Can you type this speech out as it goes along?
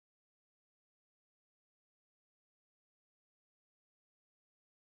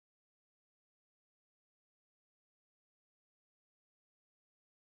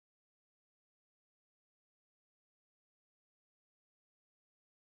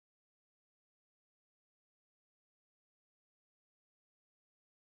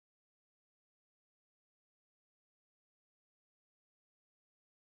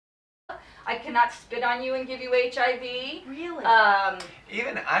I cannot spit on you and give you HIV. Really?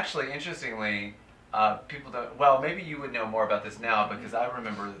 Even actually, interestingly, people don't. Well, maybe you would know more about this now because I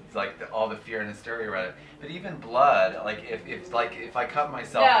remember like all the fear and hysteria around it. But even blood, like if I cut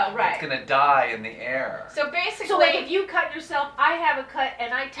myself, No, right. it's gonna die in the air. So basically, So like if you cut yourself, I have a cut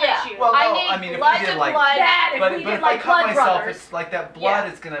and I touch you. Well, no, I mean, need if blood we did to like, blood. but we if did I like cut blood myself, brothers. it's like that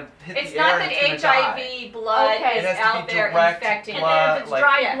blood is gonna hit It's the not air. that and it's gonna die. HIV blood Okay. is It has to out be there direct infecting. And then if it's like,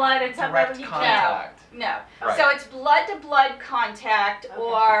 dry blood and something, direct you contact. No. Right. So it's blood-to-blood contact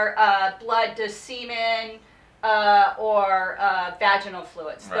or blood to semen or vaginal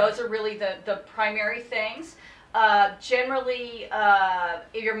fluids. Right. Those are really the primary things. Generally,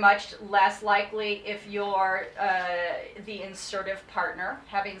 you're much less likely if you're the insertive partner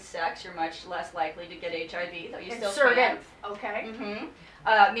having sex. You're much less likely to get HIV, though you still can. Okay.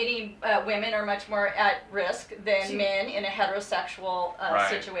 Meaning women are much more at risk than men in a heterosexual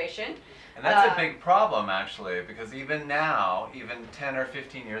situation. And that's a big problem, actually, because even now, even 10 or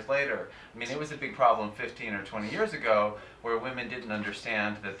 15 years later, I mean, it was a big problem 15 or 20 years ago where women didn't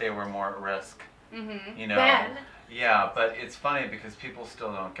understand that they were more at risk. You know? Then. Yeah, but it's funny because people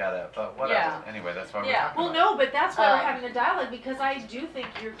still don't get it. But whatever. Yeah. Anyway, that's why we're talking Well, about no, but that's why we're having the dialogue, because I do think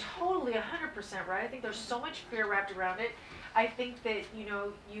you're totally 100% right. I think there's so much fear wrapped around it. I think that, you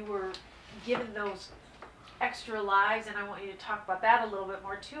know, you were given those extra lives, and I want you to talk about that a little bit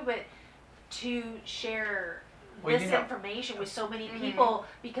more too, but to share this information with so many people,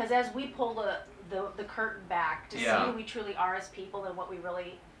 because as we pull the curtain back to see who we truly are as people and what we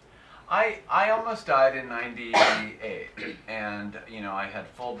really... I almost died in '98, and you know I had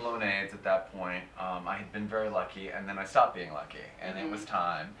full-blown AIDS at that point. I had been very lucky, and then I stopped being lucky, and it was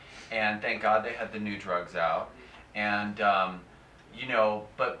time. And thank God they had the new drugs out, and you know.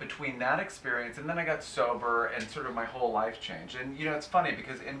 But between that experience and then I got sober, and sort of my whole life changed. And you know, it's funny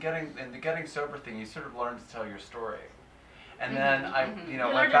because in the getting sober thing, you sort of learn to tell your story. And then you know,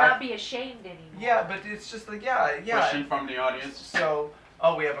 you like learn to not be ashamed anymore. Yeah, but it's just like Question from the audience. So.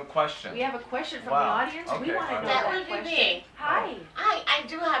 Oh, we have a question. We have a question from the audience. Okay, we want to know that that would question. be me. Hi. I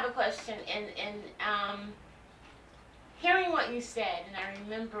do have a question, and hearing what you said, and I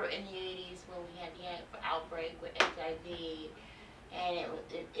remember in the 80s when we had the outbreak with HIV, and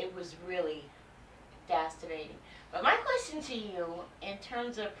it was really devastating. But my question to you, in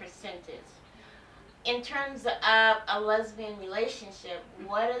terms of percentage, in terms of a lesbian relationship,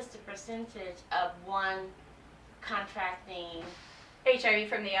 what is the percentage of one contracting HIV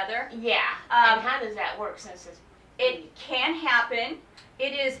from the other? Yeah. And how does that work since it's... It can happen.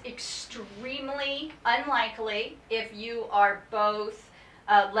 It is extremely unlikely if you are both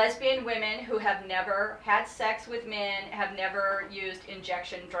lesbian women who have never had sex with men, have never used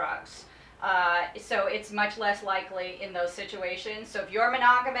injection drugs. So it's much less likely in those situations. So if you're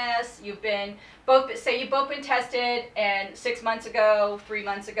monogamous, you've been you've both been tested and 6 months ago, 3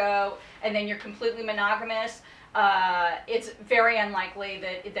 months ago, and then you're completely monogamous, it's very unlikely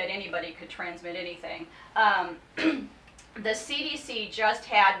that anybody could transmit anything. The CDC just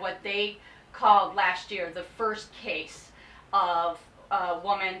had what they called last year the first case of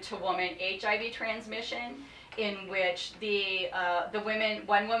woman-to-woman HIV transmission, in which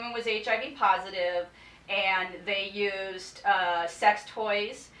one woman was HIV positive, and they used sex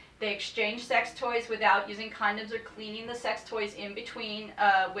toys. They exchanged sex toys without using condoms or cleaning the sex toys in between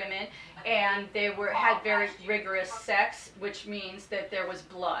women, and they had very rigorous sex, which means that there was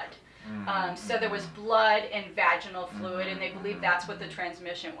blood. So there was blood and vaginal fluid, and they believe that's what the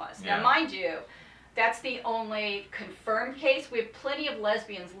transmission was. Now, mind you, that's the only confirmed case. We have plenty of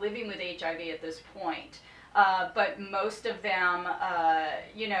lesbians living with HIV at this point, but most of them,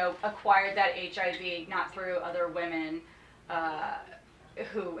 you know, acquired that HIV not through other women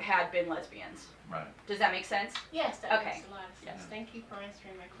who had been lesbians. Right. Does that make sense? Yes, that makes a lot of sense. Thank you for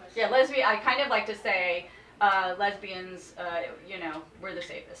answering my question. Yeah, lesbian. I kind of like to say lesbians, you know, we're the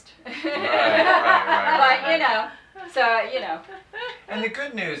safest. Right. But you know, so you know. And the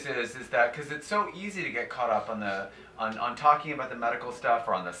good news is that because it's so easy to get caught up on talking about the medical stuff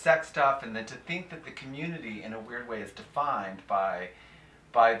or on the sex stuff, and then to think that the community in a weird way is defined by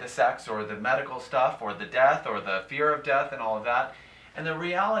the sex or the medical stuff or the death or the fear of death and all of that. And the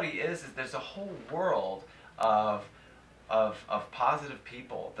reality is there's a whole world of positive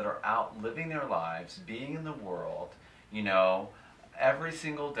people that are out living their lives, being in the world, you know, every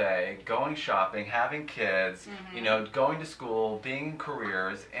single day, going shopping, having kids, you know, going to school, being in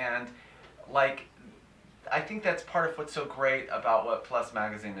careers, and like, I think that's part of what's so great about what Plus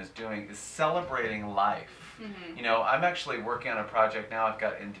Magazine is doing, is celebrating life. Mm-hmm. You know, I'm actually working on a project now I've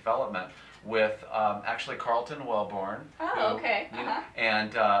got in development with actually Carlton Wellborn. Oh, okay.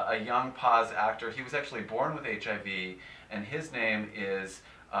 And a young pause actor. He was actually born with HIV, and his name is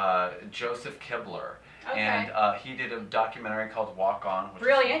Joseph Kibler. Okay. And he did a documentary called Walk On. Which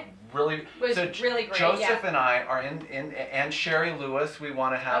Brilliant. Really, Was so really great, Joseph yeah. and I are in and Sherry Lewis, we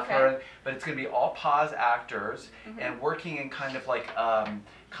want to have Okay. her, but it's going to be all pause actors and working in kind of like an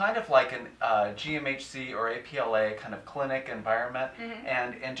GMHC or APLA kind of clinic environment,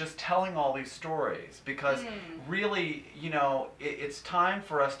 and just telling all these stories, because really, you know, it's time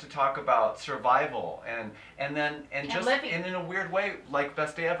for us to talk about survival and just living. and in a weird way, like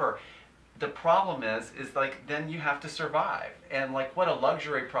Best Day Ever. The problem is like then you have to survive, and like what a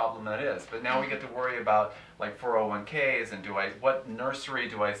luxury problem that is. But now we get to worry about like 401ks and what nursery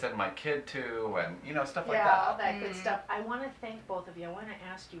do I send my kid to, and you know, stuff like Yeah, that. all that good stuff. I want to thank both of you. I want to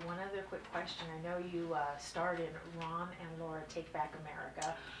ask you one other quick question. I know you starred in Ron and Laura Take Back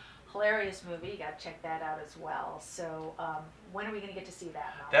America. Hilarious movie. You got to check that out as well. So when are we going to get to see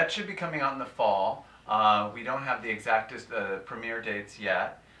that, Mel? That should be coming out in the fall. We don't have the exactest premiere dates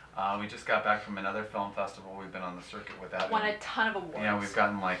yet. We just got back from another film festival. We've been on the circuit with that. Won a ton of awards. Yeah, we've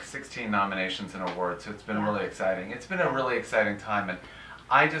gotten like 16 nominations and awards, so it's been really exciting. It's been a really exciting time, and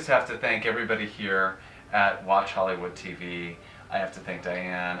I just have to thank everybody here at Watch Hollywood TV. I have to thank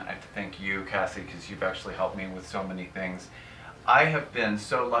Diane. I have to thank you, Cassie, because you've actually helped me with so many things. I have been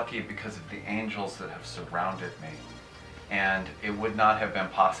so lucky because of the angels that have surrounded me, and it would not have been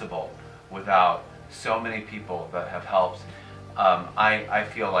possible without so many people that have helped. I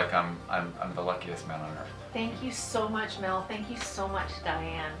feel like I'm the luckiest man on earth. Thank you so much, Mel. Thank you so much,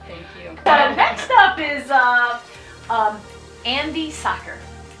 Diane. Thank you. Next up is Andy Sacher,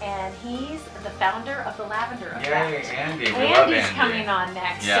 and he's the founder of the Lavender Effect. Yay, Andy! We love Andy's Andy. coming on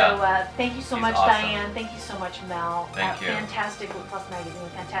next. Yeah. So thank you so He's much, awesome. Diane. Thank you so much, Mel. Thank you. Fantastic with Plus Magazine.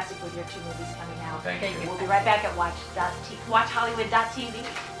 Fantastic with your 2 movies coming out. Thank you. We'll be right back at WatchHollywood.tv.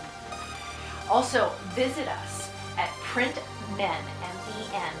 Also, visit us at printmen.net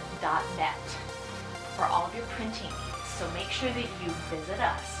for all of your printing needs. So make sure that you visit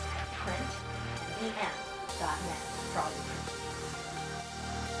us at printmen.net for all your printing.